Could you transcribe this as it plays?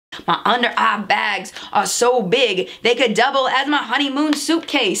My under eye bags are so big, they could double as my honeymoon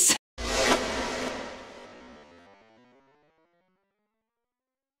suitcase.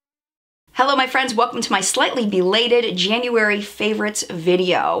 Hello my friends, welcome to my slightly belated January favorites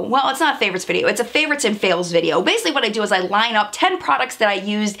video. Well, it's not a favorites video, it's a favorites and fails video. Basically what I do is I line up 10 products that I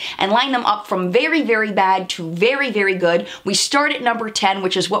used and line them up from very, very bad to very, very good. We start at number 10,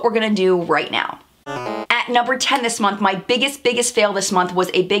 which is what we're gonna do right now. At number 10 this month, my biggest fail this month was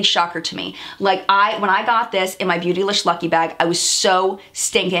a big shocker to me. Like when I got this in my Beautylish Lucky Bag, I was so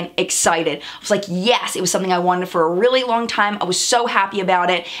stinking excited. I was like, yes, it was something I wanted for a really long time. I was so happy about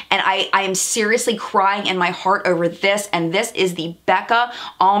it. And I am seriously crying in my heart over this. And this is the Becca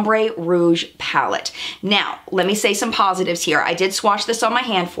Ombre Rouge palette. Now, let me say some positives here. I did swatch this on my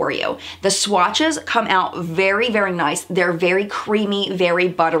hand for you. The swatches come out very, very nice. They're very creamy, very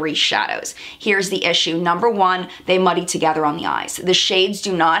buttery shadows. Here's the issue. Number one, they muddy together on the eyes. The shades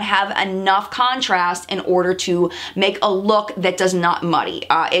do not have enough contrast in order to make a look that does not muddy.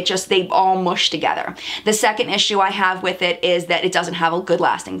 They all mush together. The second issue I have with it is that it doesn't have a good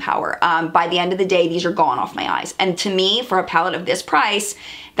lasting power. By the end of the day, these are gone off my eyes. And to me, for a palette of this price,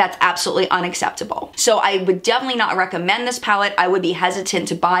 that's absolutely unacceptable. So I would definitely not recommend this palette. I would be hesitant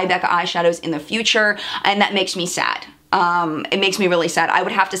to buy Becca eyeshadows in the future, and that makes me sad. It makes me really sad. I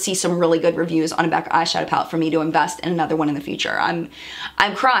would have to see some really good reviews on a Becca eyeshadow palette for me to invest in another one in the future. I'm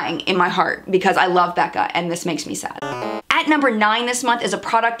crying in my heart because I love Becca and this makes me sad. At number 9 this month is a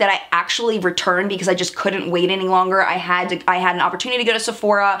product that I actually returned because I just couldn't wait any longer. I had an opportunity to go to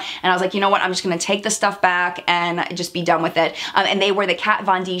Sephora and I was like, you know what, I'm just gonna take the stuff back and just be done with it. And they were the Kat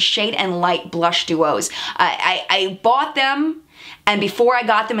Von D Shade and Light Blush Duos. I bought them and before I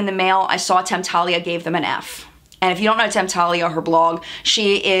got them in the mail, I saw Temptalia gave them an F. And if you don't know Temptalia, her blog,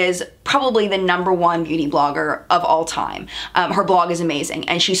 she is probably the #1 beauty blogger of all time. Her blog is amazing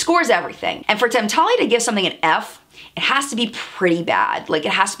and she scores everything. And for Temptalia to give something an F, it has to be pretty bad. Like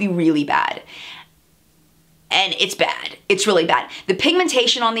it has to be really bad. And it's bad. It's really bad. The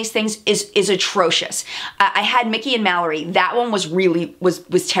pigmentation on these things is atrocious. I had Mickey and Mallory. That one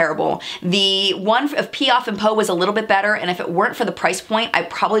was terrible. The one of Piaf and Poe was a little bit better, and if it weren't for the price point, I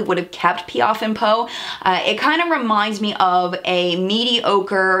probably would have kept Piaf and Poe. It kind of reminds me of a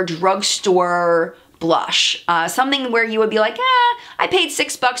mediocre drugstore blush. Something where you would be like, I paid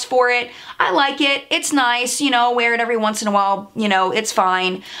 $6 for it. I like it. It's nice, you know, wear it every once in a while, you know, it's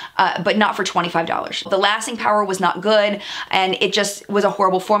fine, but not for $25. The lasting power was not good and it just was a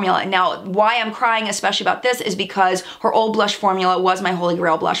horrible formula. Now, why I'm crying especially about this is because her old blush formula was my holy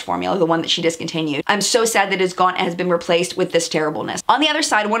grail blush formula, the one that she discontinued. I'm so sad that it's gone and has been replaced with this terribleness. On the other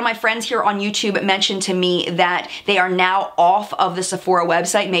side, one of my friends here on YouTube mentioned to me that they are now off of the Sephora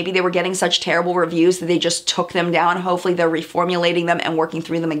website. Maybe they were getting such terrible reviews that they just took them down. Hopefully they're reformulating them and working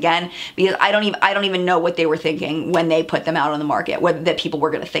through them again because I don't even know what they were thinking when they put them out on the market, whether that people were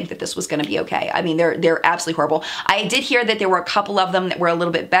going to think that this was going to be okay. I mean, they're absolutely horrible. I did hear that there were a couple of them that were a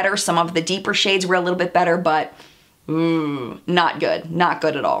little bit better. Some of the deeper shades were a little bit better, but not good. Not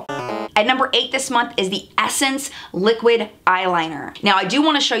good at all. At number 8 this month is the Essence Liquid Eyeliner. Now I do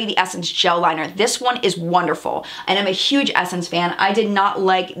want to show you the Essence Gel Liner. This one is wonderful and I'm a huge Essence fan. I did not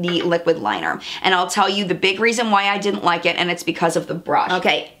like the liquid liner and I'll tell you the big reason why I didn't like it, and it's because of the brush.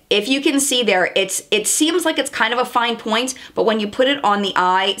 Okay. If you can see there, it seems like it's kind of a fine point, but when you put it on the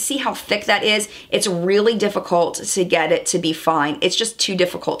eye, see how thick that is? It's really difficult to get it to be fine. It's just too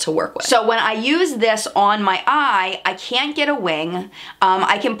difficult to work with. So when I use this on my eye, I can't get a wing.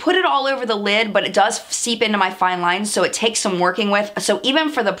 I can put it all over the lid, but it does seep into my fine lines, so it takes some working with. So even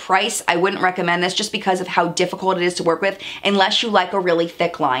for the price, I wouldn't recommend this just because of how difficult it is to work with, unless you like a really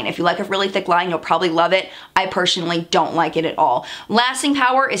thick line. If you like a really thick line, you'll probably love it. I personally don't like it at all. Lasting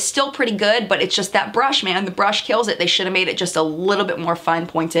power is still pretty good, but it's just that brush, man. The brush kills it. They should have made it just a little bit more fine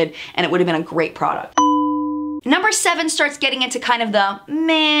pointed and it would have been a great product. Number 7 starts getting into kind of the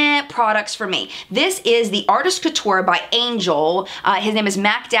meh products for me. This is the Artist Couture by Angel. His name is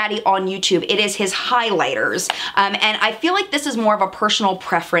Mac Daddy on YouTube. It is his highlighters. And I feel like this is more of a personal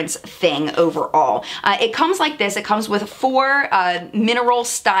preference thing overall. It comes like this. It comes with 4 mineral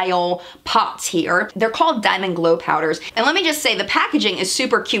style pots here. They're called Diamond Glow Powders. And let me just say the packaging is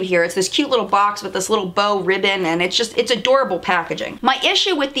super cute here. It's this cute little box with this little bow ribbon and it's adorable packaging. My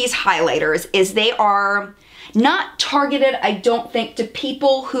issue with these highlighters is they are not targeted, I don't think, to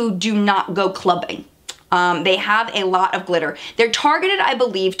people who do not go clubbing. They have a lot of glitter. They're targeted, I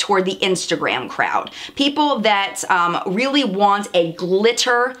believe, toward the Instagram crowd. People that really want a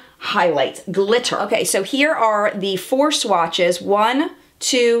glitter highlight. Glitter. Okay, so here are the 4 swatches. 1,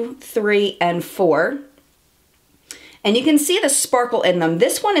 2, 3, and 4. And you can see the sparkle in them.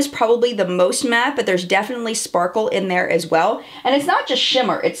 This one is probably the most matte, but there's definitely sparkle in there as well. And it's not just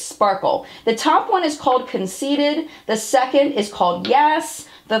shimmer, it's sparkle. The top one is called Conceited. The second is called Yes.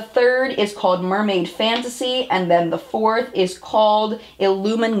 The third is called Mermaid Fantasy. And then the fourth is called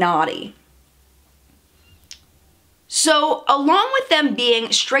Illuminati. So along with them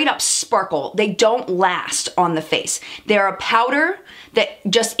being straight up sparkle, they don't last on the face. They're a powder that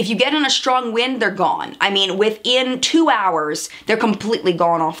just, if you get in a strong wind, they're gone. I mean, within 2 hours, they're completely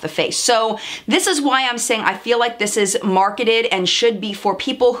gone off the face. So this is why I'm saying I feel like this is marketed and should be for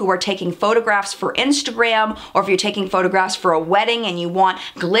people who are taking photographs for Instagram, or if you're taking photographs for a wedding and you want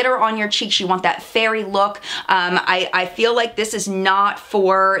glitter on your cheeks, you want that fairy look. I feel like this is not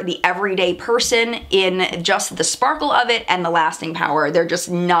for the everyday person in just the sparkle of it and the lasting power. They're just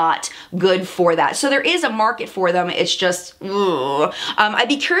not good for that. So there is a market for them. It's just, ugh. I'd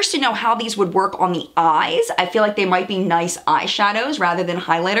be curious to know how these would work on the eyes. I feel like they might be nice eyeshadows rather than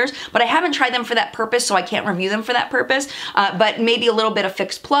highlighters, but I haven't tried them for that purpose, so I can't review them for that purpose. But maybe a little bit of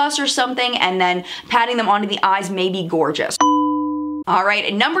Fix Plus or something, and then patting them onto the eyes may be gorgeous. All right,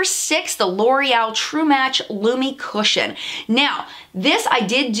 and number 6, the L'Oreal True Match Lumi Cushion. Now, this I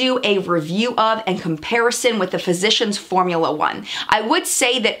did do a review of and comparison with the Physicians Formula one. I would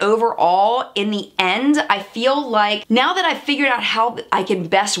say that overall, in the end, I feel like now that I've figured out how I can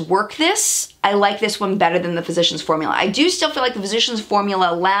best work this, I like this one better than the Physicians Formula. I do still feel like the Physicians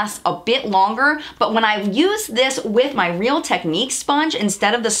Formula lasts a bit longer, but when I use this with my Real Techniques sponge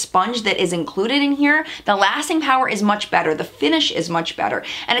instead of the sponge that is included in here, the lasting power is much better, the finish is much better,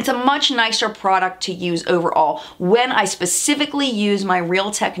 and it's a much nicer product to use overall. When I specifically use my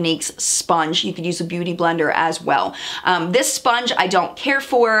Real Techniques sponge, you could use a beauty blender as well. This sponge I don't care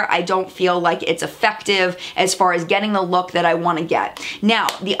for. I don't feel like it's effective as far as getting the look that I want to get. Now,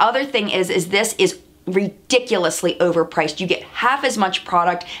 the other thing is this is ridiculously overpriced. You get half as much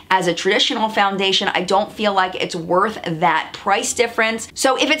product as a traditional foundation. I don't feel like it's worth that price difference.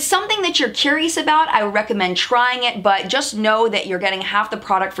 So if it's something that you're curious about, I would recommend trying it, but just know that you're getting half the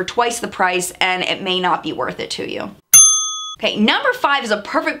product for twice the price and it may not be worth it to you. Okay, number 5 is a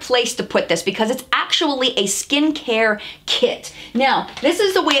perfect place to put this because it's actually a skincare kit. Now, this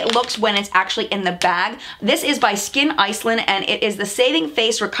is the way it looks when it's actually in the bag. This is by Skin Iceland, and it is the Saving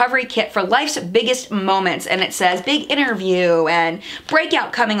Face Recovery Kit for Life's Biggest Moments. And it says, big interview and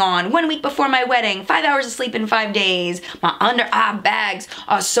breakout coming on 1 week before my wedding, 5 hours of sleep in 5 days. My under eye bags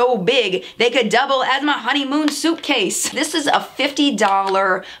are so big, they could double as my honeymoon suitcase. This is a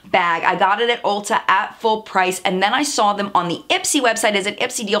 $50 bag. I got it at Ulta at full price, and then I saw them on the Ipsy website as an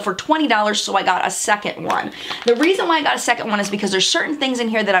Ipsy deal for $20, so I got a second one. The reason why I got a second one is because there's certain things in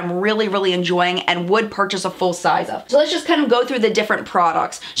here that I'm really, really enjoying and would purchase a full size of. So let's just kind of go through the different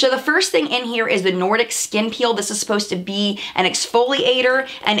products. So the first thing in here is the Nordic Skin Peel. This is supposed to be an exfoliator,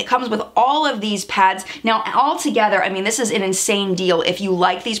 and it comes with all of these pads. Now, all together, I mean, this is an insane deal. If you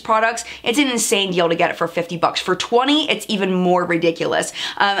like these products, it's an insane deal to get it for 50 bucks. For 20, it's even more ridiculous.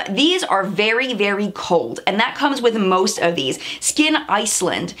 These are very, very cold, and that comes with most of these. Skin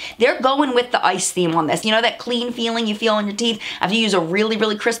Iceland, they're going with the ice theme on this. You know that clean feeling you feel in your teeth after you use a really,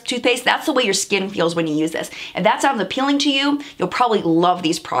 really crisp toothpaste? That's the way your skin feels when you use this. If that sounds appealing to you, you'll probably love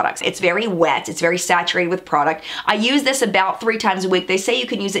these products. It's very wet, it's very saturated with product. I use this about 3 times a week. They say you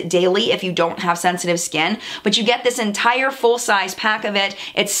can use it daily if you don't have sensitive skin, but you get this entire full-size pack of it.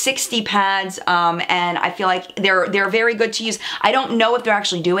 It's 60 pads, and I feel like they're very good to use. I don't know if they're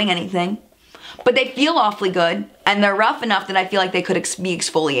actually doing anything, but they feel awfully good. And they're rough enough that I feel like they could be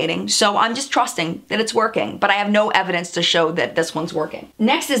exfoliating. So I'm just trusting that it's working, but I have no evidence to show that this one's working.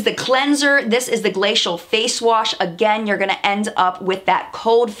 Next is the cleanser. This is the Glacial Face Wash. Again, you're gonna end up with that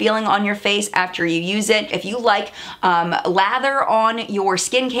cold feeling on your face after you use it. If you like lather on your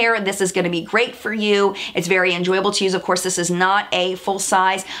skincare, this is gonna be great for you. It's very enjoyable to use. Of course, this is not a full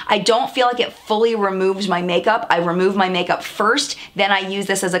size. I don't feel like it fully removes my makeup. I remove my makeup first, then I use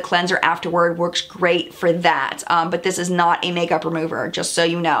this as a cleanser afterward. Works great for that. But this is not a makeup remover, just so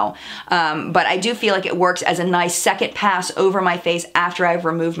you know. But I do feel like it works as a nice second pass over my face after I've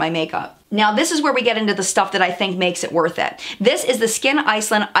removed my makeup. Now, this is where we get into the stuff that I think makes it worth it. This is the Skin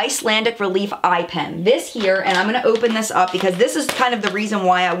Iceland Icelandic Relief Eye Pen. This here, and I'm gonna open this up because this is kind of the reason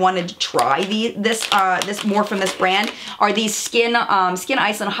why I wanted to try this more from this brand, are these Skin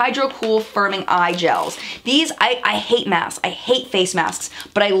Iceland Hydro Cool Firming Eye Gels. These, I hate masks. I hate face masks,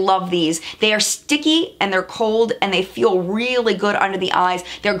 but I love these. They are sticky and they're cold and they feel really good under the eyes.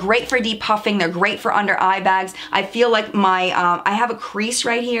 They're great for depuffing. They're great for under eye bags. I feel like my, I have a crease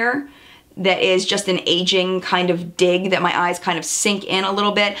right here that is just an aging kind of dig that my eyes kind of sink in a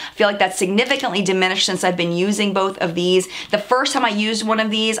little bit. I feel like that's significantly diminished since I've been using both of these. The first time I used one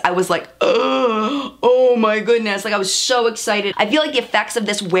of these, I was like, oh my goodness, like I was so excited. I feel like the effects of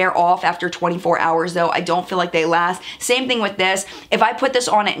this wear off after 24 hours though. I don't feel like they last. Same thing with this. If I put this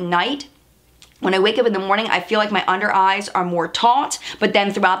on at night, when I wake up in the morning, I feel like my under eyes are more taut, but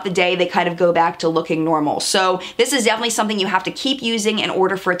then throughout the day, they kind of go back to looking normal. So this is definitely something you have to keep using in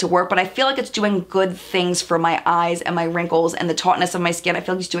order for it to work, but I feel like it's doing good things for my eyes and my wrinkles and the tautness of my skin. I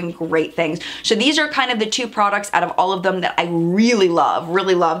feel like it's doing great things. So these are kind of the two products out of all of them that I really love,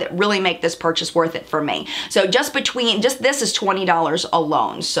 that really make this purchase worth it for me. So just this is $20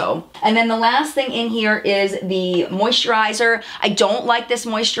 alone, so. And then the last thing in here is the moisturizer. I don't like this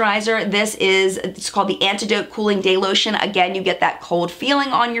moisturizer. It's called the Antidote Cooling Day Lotion. Again, you get that cold feeling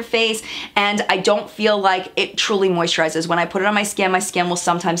on your face, and I don't feel like it truly moisturizes. When I put it on my skin will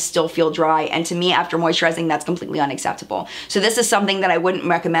sometimes still feel dry, and to me, after moisturizing, that's completely unacceptable. So this is something that I wouldn't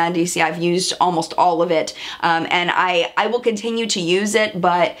recommend. You see, I've used almost all of it, and I will continue to use it,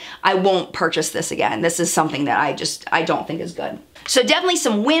 but I won't purchase this again. This is something that I don't think is good. So definitely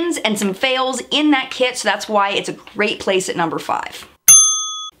some wins and some fails in that kit, so that's why it's a great place at number 5.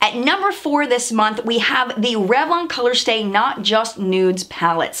 At number 4 this month, we have the Revlon Colorstay Not Just Nudes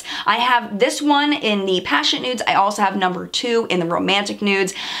palettes. I have this one in the Passionate Nudes. I also have number 2 in the Romantic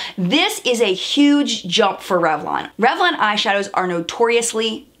Nudes. This is a huge jump for Revlon. Revlon eyeshadows are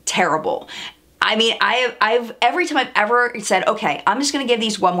notoriously terrible. I mean, every time I've ever said, okay, I'm just gonna give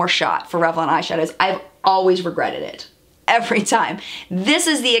these one more shot for Revlon eyeshadows, I've always regretted it. Every time. This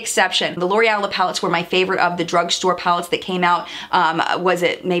is the exception. The L'Oreal palettes were my favorite of the drugstore palettes that came out, was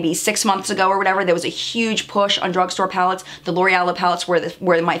it maybe 6 months ago or whatever? There was a huge push on drugstore palettes. The L'Oreal palettes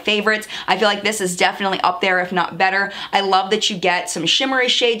were my favorites. I feel like this is definitely up there, if not better. I love that you get some shimmery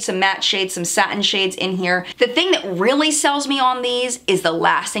shades, some matte shades, some satin shades in here. The thing that really sells me on these is the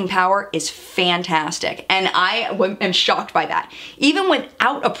lasting power is fantastic, and I am shocked by that. Even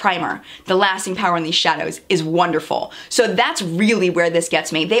without a primer, the lasting power in these shadows is wonderful. So that's really where this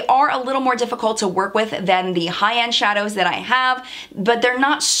gets me. They are a little more difficult to work with than the high-end shadows that I have, but they're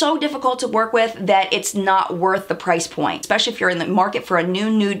not so difficult to work with that it's not worth the price point. Especially if you're in the market for a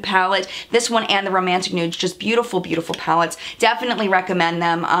new nude palette. This one and the Romantic Nudes, just beautiful, beautiful palettes. Definitely recommend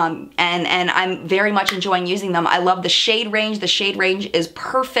them, and I'm very much enjoying using them. I love the shade range. The shade range is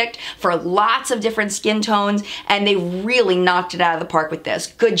perfect for lots of different skin tones, and they really knocked it out of the park with this.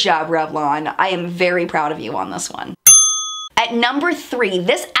 Good job, Revlon. I am very proud of you on this one. At number 3,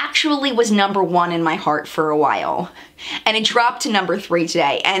 this actually was number 1 in my heart for a while, and it dropped to number 3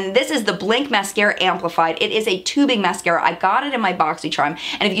 today, and this is the Blink Mascara Amplified. It is a tubing mascara. I got it in my BoxyCharm,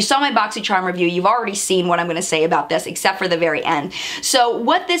 and if you saw my BoxyCharm review, you've already seen what I'm going to say about this, except for the very end. So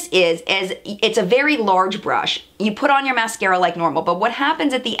what this is it's a very large brush. You put on your mascara like normal, but what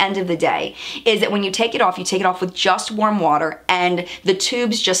happens at the end of the day is that when you take it off with just warm water, and the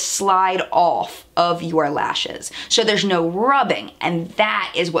tubes just slide off of your lashes. So there's no rubbing, and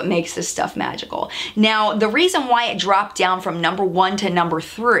that is what makes this stuff magical. Now, the reason why it dropped down from number 1 to number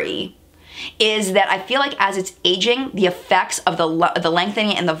 3 is that I feel like as it's aging, the effects of the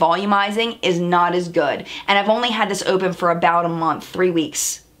lengthening and the volumizing is not as good. And I've only had this open for about a month, 3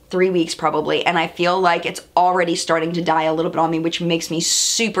 weeks. 3 weeks probably, and I feel like it's already starting to die a little bit on me, which makes me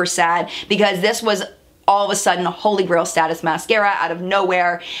super sad, because this was all of a sudden a holy grail status mascara out of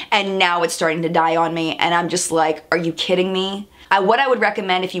nowhere, and now it's starting to die on me, and I'm just like, are you kidding me? What I would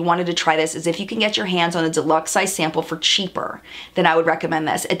recommend if you wanted to try this is if you can get your hands on a deluxe size sample for cheaper, then I would recommend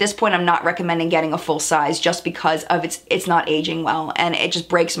this. At this point, I'm not recommending getting a full size just because of it's not aging well, and it just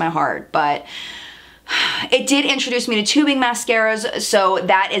breaks my heart, but it did introduce me to tubing mascaras, so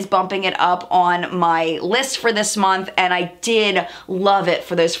that is bumping it up on my list for this month, and I did love it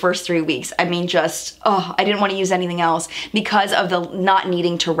for those first 3 weeks. I mean, just, oh, I didn't want to use anything else because of the not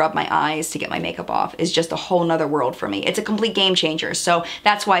needing to rub my eyes to get my makeup off is just a whole nother world for me. It's a complete game changer, so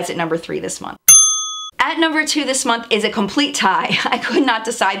that's why it's at number 3 this month. At number 2 this month is a complete tie. I could not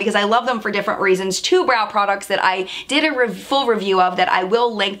decide because I love them for different reasons. 2 brow products that I did a full review of that I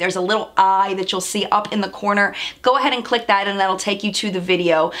will link. There's a little eye that you'll see up in the corner. Go ahead and click that and that'll take you to the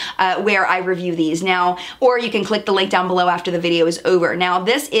video where I review these. Now, or you can click the link down below after the video is over. Now,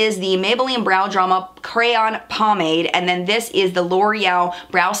 this is the Maybelline Brow Drama Crayon Pomade, and then this is the L'Oreal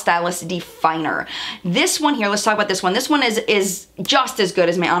Brow Stylist Definer. This one here, let's talk about this one. This one is just as good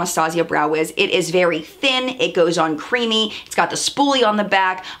as my Anastasia Brow Wiz. It is very thin, it goes on creamy, it's got the spoolie on the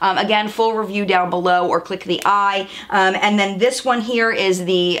back. Again, full review down below or click the I. And then this one here is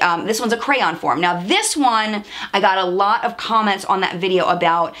the, this one's a crayon form. Now this one, I got a lot of comments on that video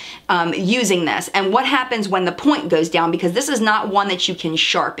about using this and what happens when the point goes down, because this is not one that you can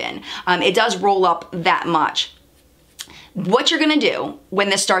sharpen. It does roll up that much. What you're gonna do when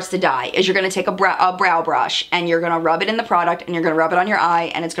this starts to die is you're gonna take a brow brush and you're gonna rub it in the product and you're gonna rub it on your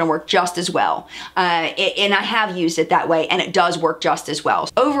eye, and it's gonna work just as well. And I have used it that way and it does work just as well.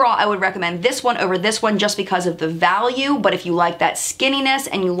 Overall, I would recommend this one over this one just because of the value, but if you like that skinniness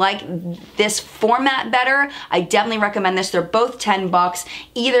and you like this format better, I definitely recommend this. They're both 10 bucks.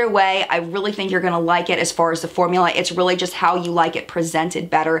 Either way, I really think you're gonna like it as far as the formula. It's really just how you like it presented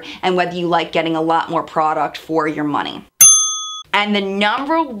better and whether you like getting a lot more product for your money. And the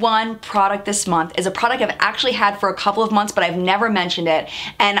number one product this month is a product I've actually had for a couple of months, but I've never mentioned it.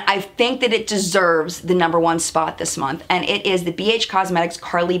 And I think that it deserves the number one spot this month. And it is the BH Cosmetics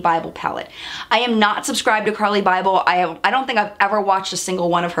Carly Bible palette. I am not subscribed to Carly Bible. I don't think I've ever watched a single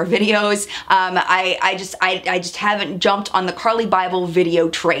one of her videos. I just haven't jumped on the Carly Bible video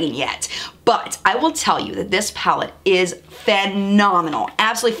train yet. But I will tell you that this palette is phenomenal,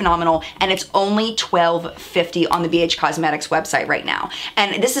 absolutely phenomenal, and it's only $12.50 on the BH Cosmetics website right now.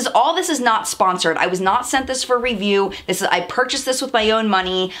 And this is not sponsored. I was not sent this for review. I purchased this with my own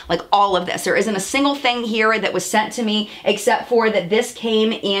money, like all of this. There isn't a single thing here that was sent to me except for that this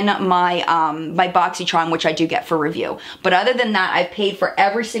came in my my BoxyCharm, which I do get for review. But other than that, I've paid for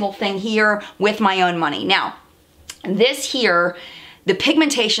every single thing here with my own money. Now, this here, the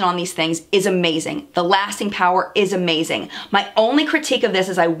pigmentation on these things is amazing. The lasting power is amazing. My only critique of this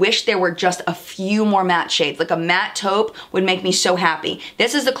is I wish there were just a few more matte shades. Like a matte taupe would make me so happy.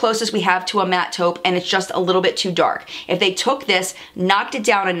 This is the closest we have to a matte taupe and it's just a little bit too dark. If they took this, knocked it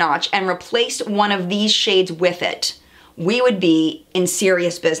down a notch, and replaced one of these shades with it, we would be in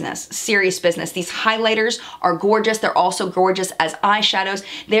serious business, serious business. These highlighters are gorgeous. They're also gorgeous as eyeshadows.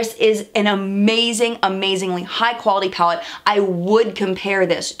 This is an amazing, amazingly high quality palette. I would compare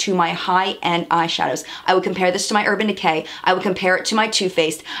this to my high-end eyeshadows. I would compare this to my Urban Decay. I would compare it to my Too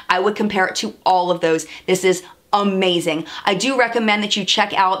Faced. I would compare it to all of those. This is amazing. I do recommend that you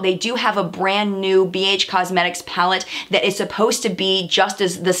check out, they do have a brand new BH Cosmetics palette that is supposed to be just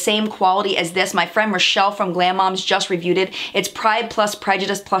as the same quality as this. My friend Rochelle from Glam Moms just reviewed it. It's Pride plus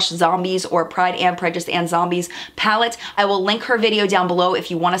Prejudice plus Zombies, or Pride and Prejudice and Zombies palette. I will link her video down below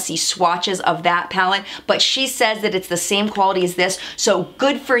if you want to see swatches of that palette, but she says that it's the same quality as this, so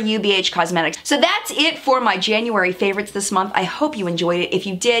good for you, BH Cosmetics. So that's it for my January favorites this month. I hope you enjoyed it. If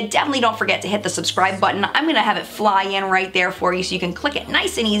you did, definitely don't forget to hit the subscribe button. I'm gonna have it fly in right there for you so you can click it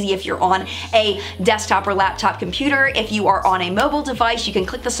nice and easy if you're on a desktop or laptop computer. If you are on a mobile device, you can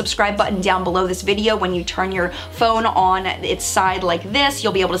click the subscribe button down below this video. When you turn your phone on its side like this,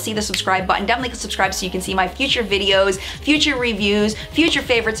 you'll be able to see the subscribe button. Definitely subscribe so you can see my future videos, future reviews, future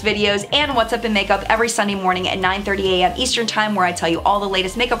favorites videos, and what's up in makeup every Sunday morning at 9:30 a.m. Eastern Time, where I tell you all the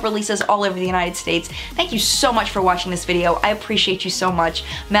latest makeup releases all over the United States. Thank you so much for watching this video. I appreciate you so much.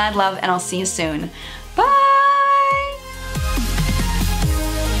 Mad love, and I'll see you soon.